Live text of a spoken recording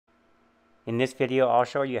In this video, I'll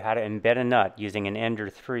show you how to embed a nut using an Ender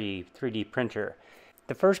 3 3D printer.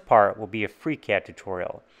 The first part will be a FreeCad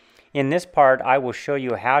tutorial. In this part, I will show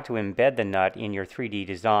you how to embed the nut in your 3D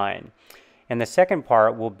design. And the second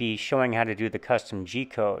part will be showing how to do the custom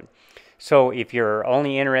G-code. So if you're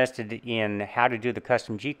only interested in how to do the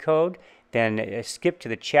custom G-code, then skip to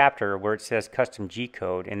the chapter where it says custom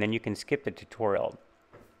G-code, and then you can skip the tutorial.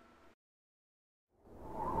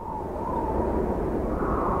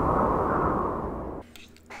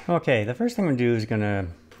 Okay, the first thing I'm going to do is going to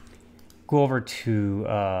go over to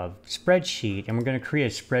spreadsheet, and we're going to create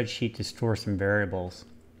a spreadsheet to store some variables.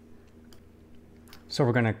 So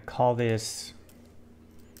we're going to call this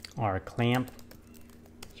our clamp,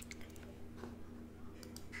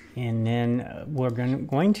 and then we're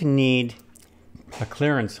going to need a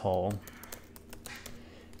clearance hole,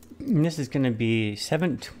 and this is going to be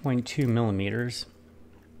 7.2 millimeters.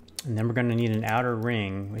 And then we're going to need an outer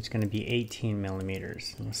ring, which is going to be 18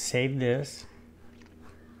 millimeters. We'll save this.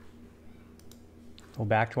 Go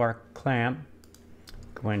back to our clamp.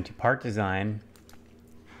 Go into part design.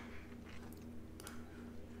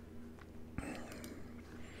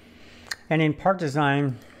 And in part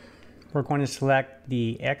design, we're going to select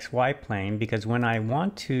the XY plane because when I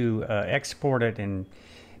want to export it and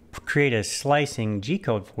create a slicing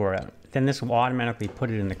G-code for it, then this will automatically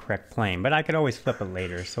put it in the correct plane. But I could always flip it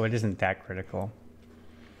later, so it isn't that critical.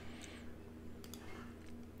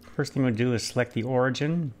 First thing we'll do is select the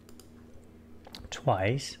origin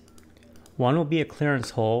twice. One will be a clearance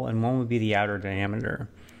hole and one will be the outer diameter.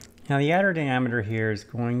 Now the outer diameter here is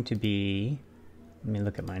going to be, let me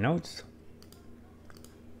look at my notes,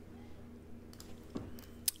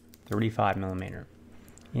 35 millimeter.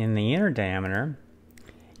 In the inner diameter,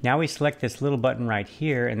 now we select this little button right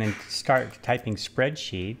here and then start typing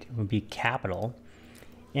spreadsheet. It will be capital.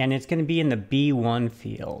 And it's going to be in the B1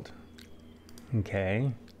 field.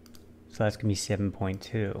 Okay, so that's going to be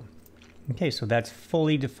 7.2. Okay, so that's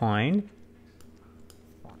fully defined.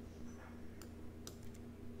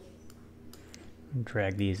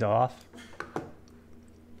 Drag these off.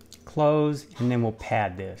 Close, and then we'll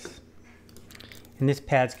pad this. And this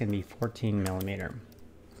pad's going to be 14 millimeter.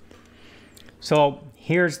 So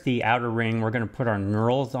here's the outer ring. We're going to put our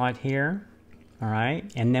knurls on here, all right?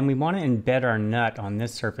 And then we want to embed our nut on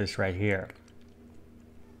this surface right here.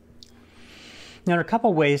 Now there are a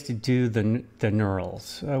couple ways to do the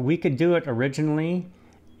knurls. We could do it originally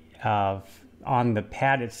on the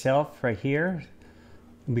pad itself right here.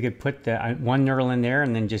 We could put the one knurl in there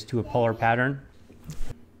and then just do a polar pattern.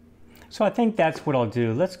 So I think that's what I'll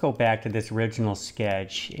do. Let's go back to this original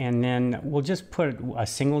sketch, and then we'll just put a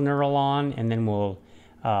single knurl on, and then we'll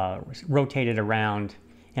rotate it around,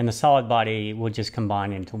 and the solid body will just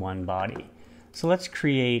combine into one body. So let's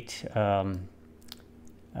create,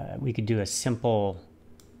 we could do a simple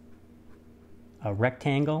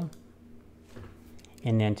rectangle,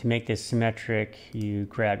 and then to make this symmetric, you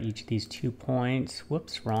grab each of these 2 points.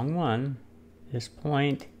 Whoops, wrong one. This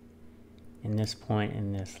point, and this point,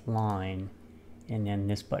 and this line, and then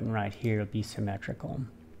this button right here will be symmetrical.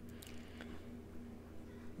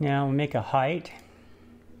 Now we'll make a height.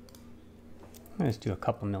 Let's do a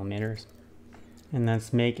couple millimeters, and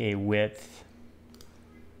let's make a width,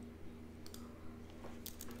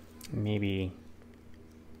 maybe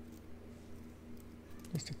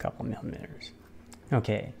just a couple millimeters.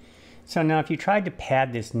 Okay, so now if you tried to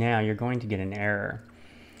pad this now, you're going to get an error.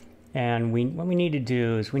 And what we need to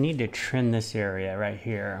do is we need to trim this area right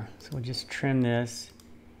here. So we'll just trim this.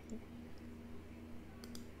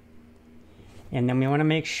 And then we want to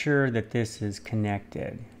make sure that this is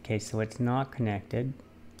connected. Okay, so it's not connected.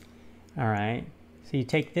 All right, so you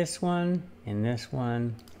take this one and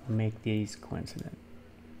make these coincident.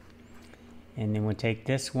 And then we'll take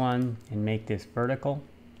this one and make this vertical.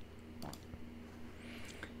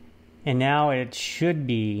 And now it should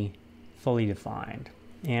be fully defined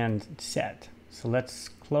and set. So let's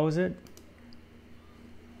close it.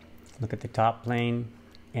 Look at the top plane,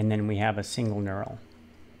 and then we have a single knurl.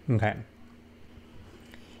 Okay.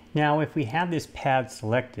 Now if we have this pad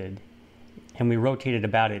selected and we rotate it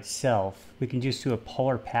about itself, we can just do a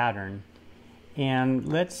polar pattern, and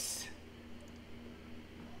let's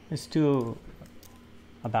do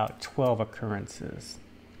about 12 occurrences.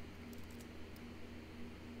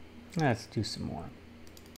 Let's do some more.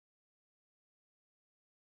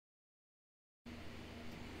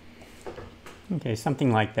 Okay,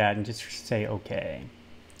 something like that, and just say okay.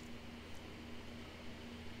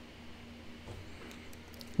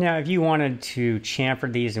 Now, if you wanted to chamfer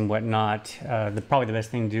these and whatnot, probably the best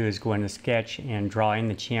thing to do is go into Sketch and draw in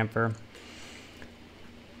the chamfer.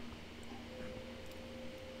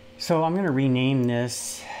 So I'm going to rename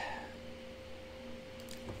this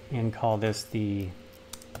and call this the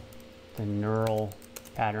knurl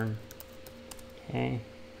pattern. Okay,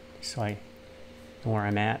 so I know where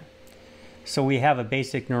I'm at. So we have a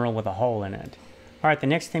basic knurl with a hole in it. All right, the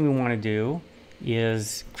next thing we want to do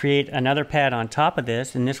is create another pad on top of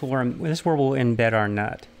this, and this is where we'll embed our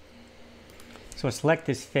nut. So select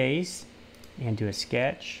this face and do a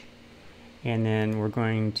sketch, and then we're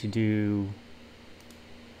going to do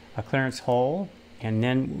a clearance hole, and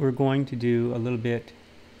then we're going to do a little bit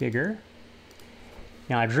bigger.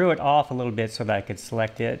 Now I drew it off a little bit so that I could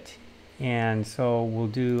select it, and so we'll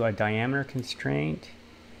do a diameter constraint,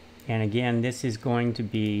 and again this is going to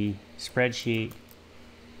be spreadsheet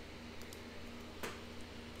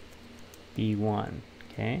B1.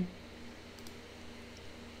 Okay,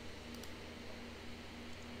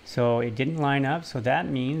 so it didn't line up, so that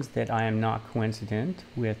means that I am not coincident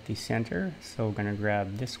with the center. So we're going to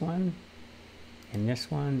grab this one and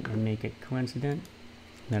make it coincident.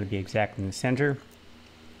 That'll be exactly in the center.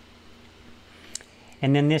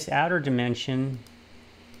 And then this outer dimension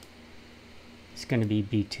is going to be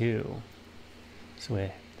B2. So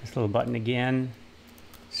with this little button again,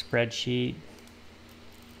 spreadsheet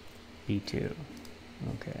B2.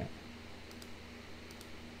 Okay.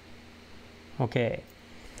 Okay.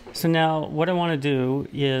 So now what I want to do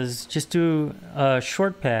is just do a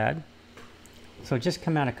short pad. So just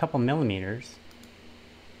come out a couple millimeters,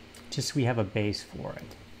 just so we have a base for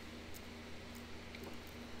it.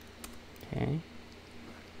 Okay.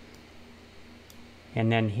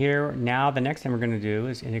 And then here, now the next thing we're going to do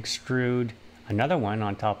is extrude another one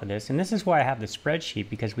on top of this. And this is why I have the spreadsheet,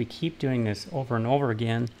 because we keep doing this over and over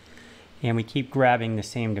again, and we keep grabbing the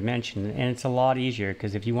same dimension. And it's a lot easier,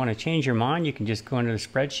 because if you want to change your mind, you can just go into the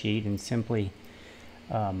spreadsheet and simply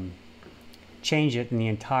change it, and the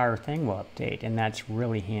entire thing will update. And that's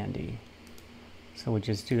really handy. So we'll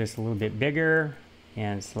just do this a little bit bigger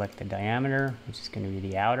and select the diameter, which is going to be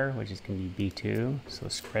the outer, which is going to be B2. So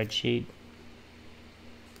spreadsheet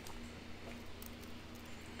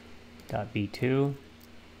 .b2,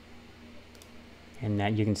 and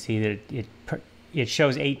that you can see that it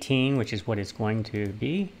shows 18, which is what it's going to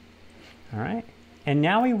be. All right, and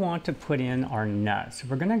now we want to put in our nut. So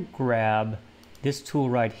we're going to grab this tool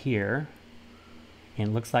right here, and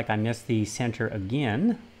it looks like I missed the center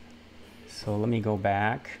again. So let me go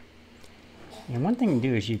back. And one thing to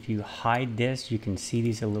do is if you hide this, you can see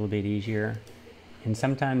these a little bit easier. And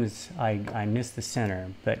sometimes I miss the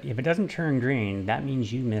center, but if it doesn't turn green, that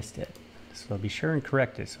means you missed it. So be sure and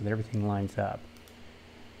correct it so that everything lines up.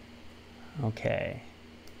 Okay.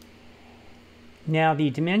 Now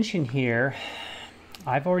the dimension here,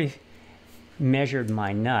 I've already measured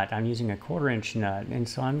my nut. I'm using a 1/4 inch nut, and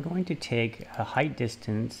so I'm going to take a height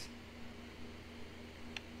distance .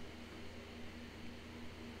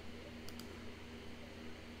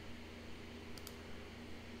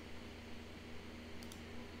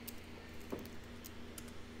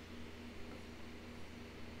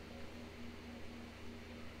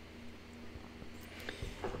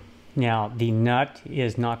 Now the nut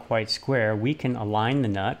is not quite square. We can align the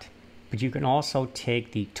nut, but you can also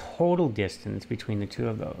take the total distance between the two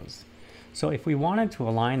of those. So if we wanted to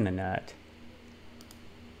align the nut,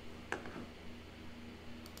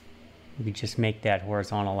 we just make that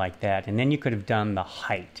horizontal like that, and then you could have done the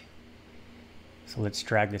height. So let's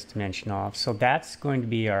drag this dimension off. So that's going to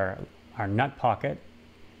be our nut pocket,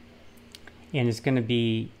 and it's going to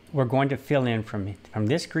be, we're going to fill in from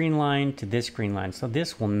this green line to this green line. So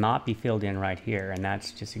this will not be filled in right here, and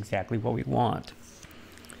that's just exactly what we want.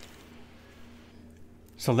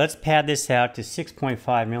 So let's pad this out to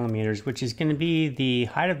 6.5 millimeters, which is going to be the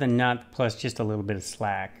height of the nut plus just a little bit of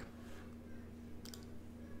slack.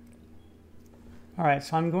 All right,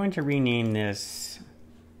 so I'm going to rename this.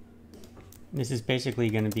 This is basically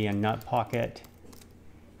going to be a nut pocket,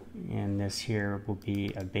 and this here will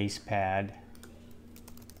be a base pad.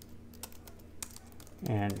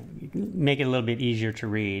 And make it a little bit easier to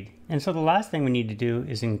read. And so the last thing we need to do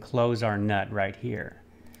is enclose our nut right here.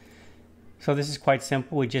 So this is quite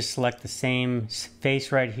simple. We just select the same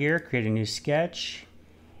face right here, create a new sketch,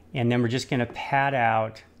 and then we're just going to pad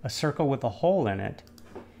out a circle with a hole in it.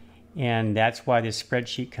 And that's why this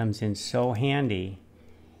spreadsheet comes in so handy,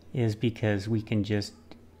 is because we can just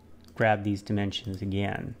grab these dimensions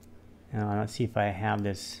again. Now let's see if I have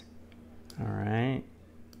this. All right.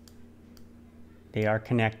 They are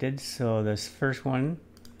connected, so this first one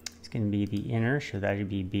is going to be the inner, so that would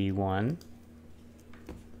be B1.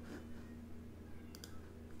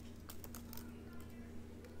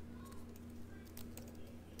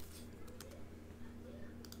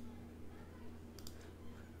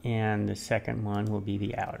 and the second one will be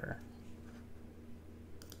the outer.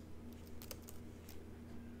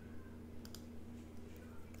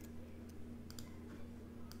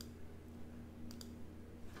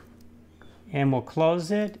 And we'll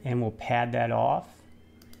close it and we'll pad that off.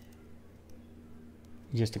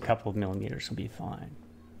 Just a couple of millimeters will be fine.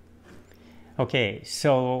 Okay,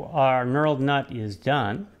 so our knurled nut is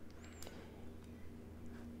done.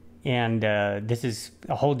 And this is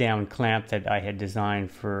a hold down clamp that I had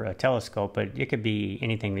designed for a telescope, but it could be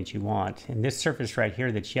anything that you want. And this surface right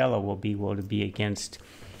here that's yellow will be able to be against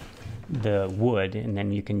the wood, and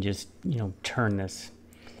then you can just, turn this.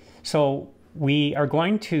 So we are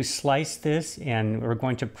going to slice this and we're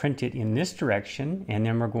going to print it in this direction, and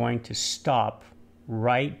then we're going to stop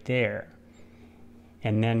right there.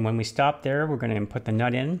 And then when we stop there, we're going to put the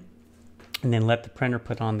nut in and then let the printer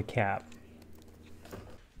put on the cap.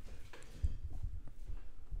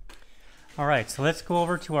 All right, so let's go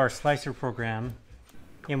over to our slicer program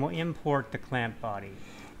and we'll import the clamp body.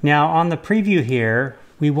 Now on the preview here,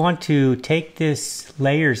 we want to take this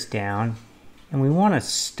layers down and we want to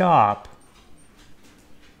stop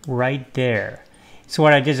right there. So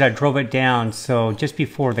what I did is I drove it down so just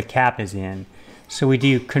before the cap is in. So we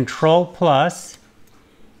do Control plus,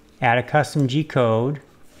 add a custom Gcode,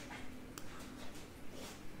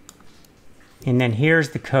 and then here's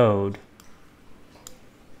the code.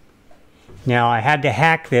 Now I had to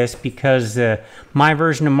hack this because my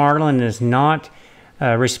version of Marlin is not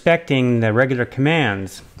respecting the regular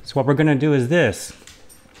commands. So what we're going to do is this.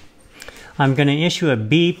 I'm going to issue a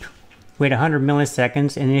beep, wait 100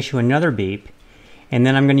 milliseconds, and issue another beep. And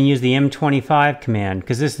then I'm going to use the M25 command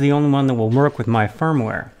because this is the only one that will work with my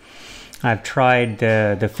firmware. I've tried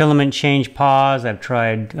the filament change pause, I've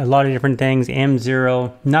tried a lot of different things,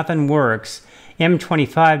 M0, nothing works.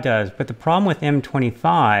 M25 does, but the problem with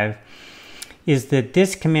M25 is that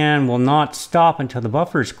this command will not stop until the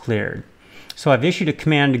buffer is cleared. So I've issued a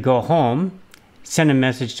command to go home, send a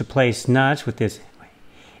message to place nuts with this,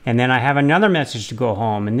 and then I have another message to go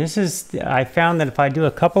home. And this is, I found that if I do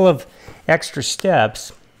a couple of extra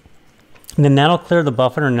steps, then that'll clear the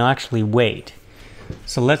buffer and actually wait.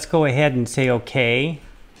 So let's go ahead and say OK,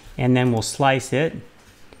 and then we'll slice it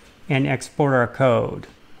and export our code.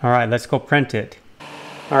 All right, let's go print it.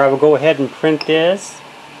 All right, we'll go ahead and print this.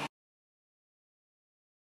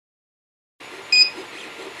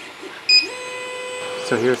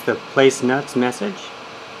 So here's the place nuts message,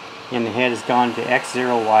 and the head has gone to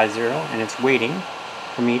X0, Y0, and it's waiting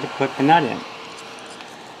for me to put the nut in.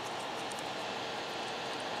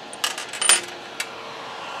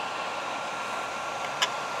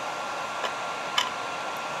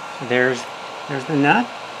 So there's the nut,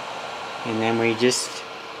 and then we just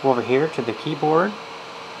go over here to the keyboard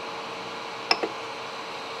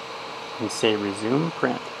and say resume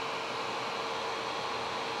print.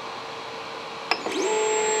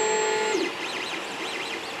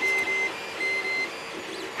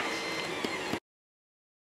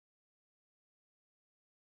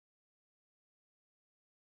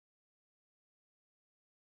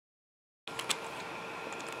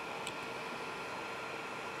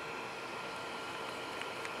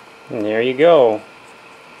 And there you go.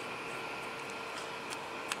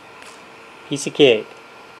 Piece of cake.